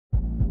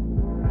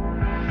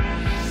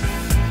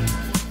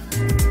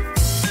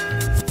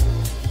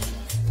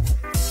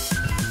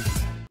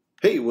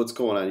Hey, what's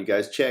going on, you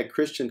guys? Chad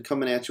Christian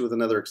coming at you with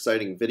another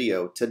exciting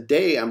video.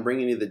 Today I'm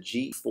bringing you the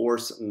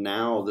GeForce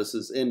Now. This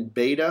is in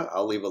beta.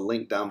 I'll leave a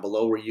link down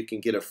below where you can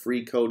get a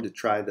free code to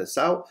try this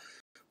out.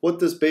 What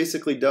this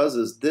basically does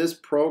is this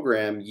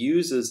program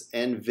uses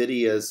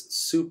NVIDIA's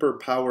super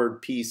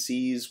powered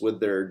PCs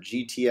with their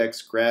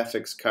GTX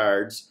graphics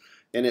cards,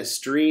 and it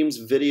streams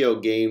video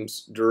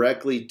games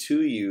directly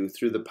to you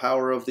through the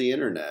power of the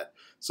internet.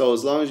 So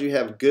as long as you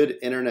have good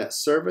internet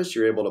service,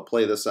 you're able to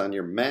play this on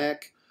your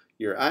Mac,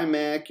 your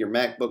iMac, your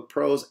MacBook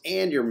Pros,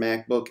 and your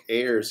MacBook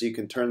Airs. You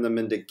can turn them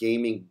into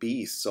gaming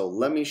beasts. So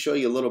let me show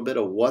you a little bit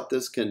of what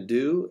this can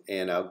do,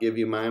 and I'll give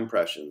you my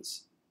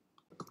impressions.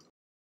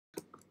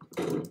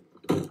 Give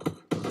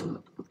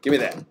me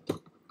that.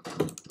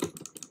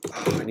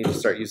 Oh, I need to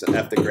start using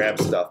F to grab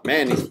stuff.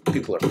 Man, these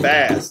people are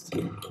fast.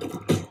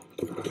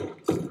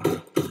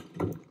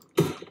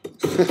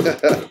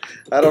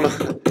 I don't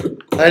know.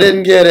 I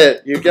didn't get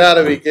it. You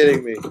gotta be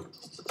kidding me.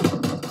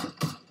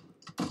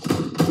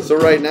 So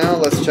right now,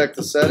 let's check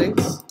the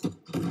settings.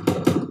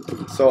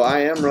 So I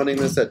am running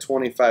this at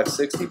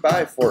 2560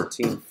 by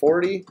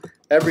 1440.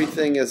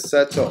 Everything is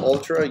set to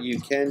ultra.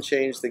 You can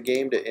change the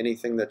game to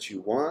anything that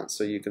you want.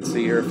 So you can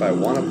see here, if I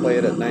want to play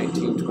it at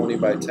 1920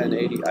 by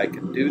 1080, I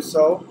can do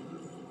so.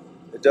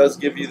 It does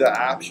give you the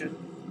option.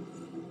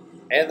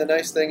 And the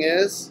nice thing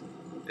is,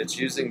 it's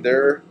using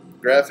their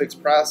graphics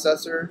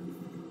processor,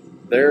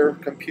 their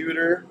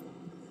computer.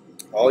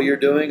 All you're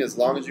doing, as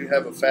long as you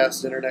have a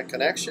fast internet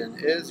connection,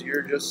 is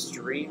you're just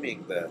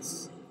streaming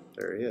this.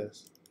 There he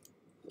is.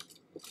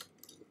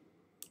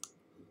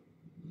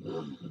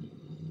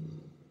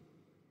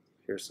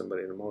 Here's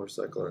somebody in a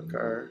motorcycle or a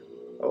car.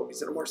 Oh,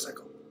 he's in a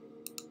motorcycle.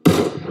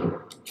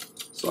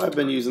 So I've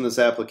been using this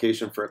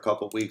application for a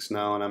couple weeks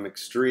now, and I'm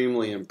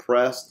extremely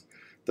impressed.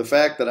 The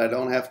fact that I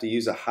don't have to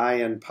use a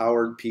high-end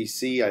powered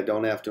PC, I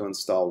don't have to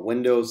install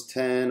Windows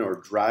 10 or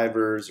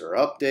drivers or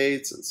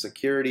updates and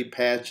security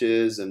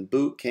patches and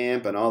boot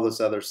camp and all this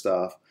other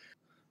stuff.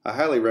 I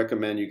highly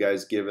recommend you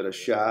guys give it a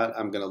shot.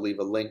 I'm going to leave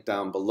a link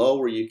down below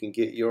where you can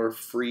get your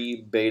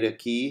free beta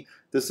key.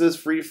 This is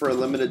free for a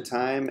limited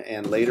time,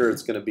 and later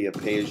it's going to be a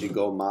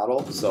pay-as-you-go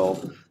model.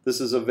 So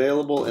this is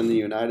available in the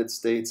United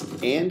States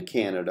and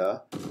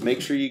Canada.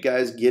 Make sure you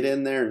guys get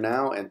in there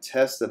now and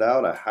test it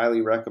out. I highly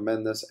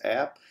recommend this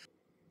app.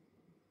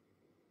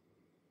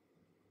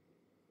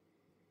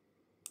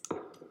 What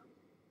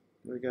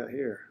do we got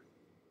here?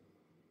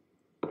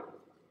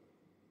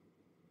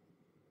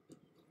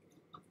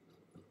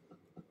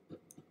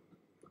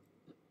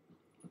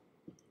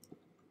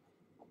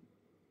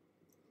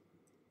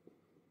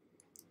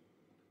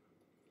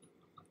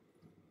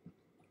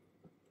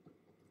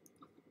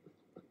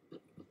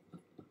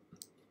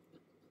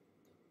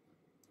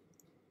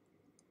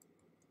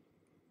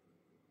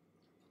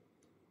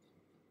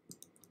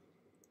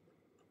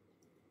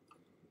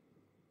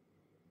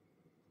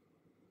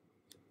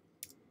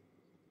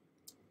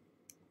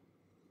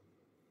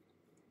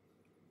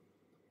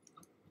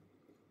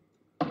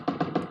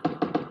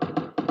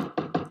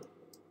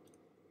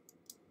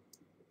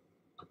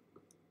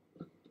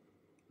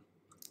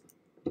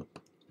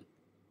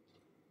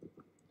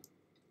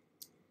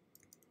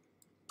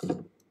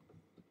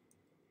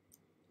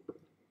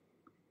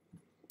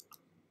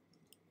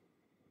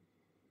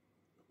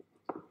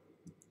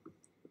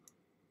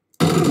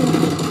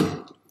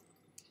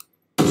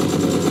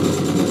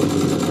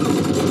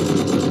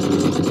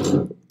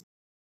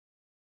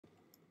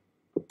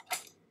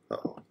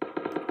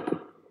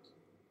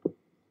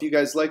 If you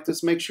guys like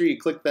this, make sure you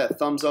click that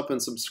thumbs up and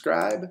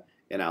subscribe,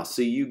 and I'll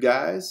see you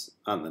guys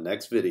on the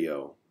next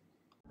video.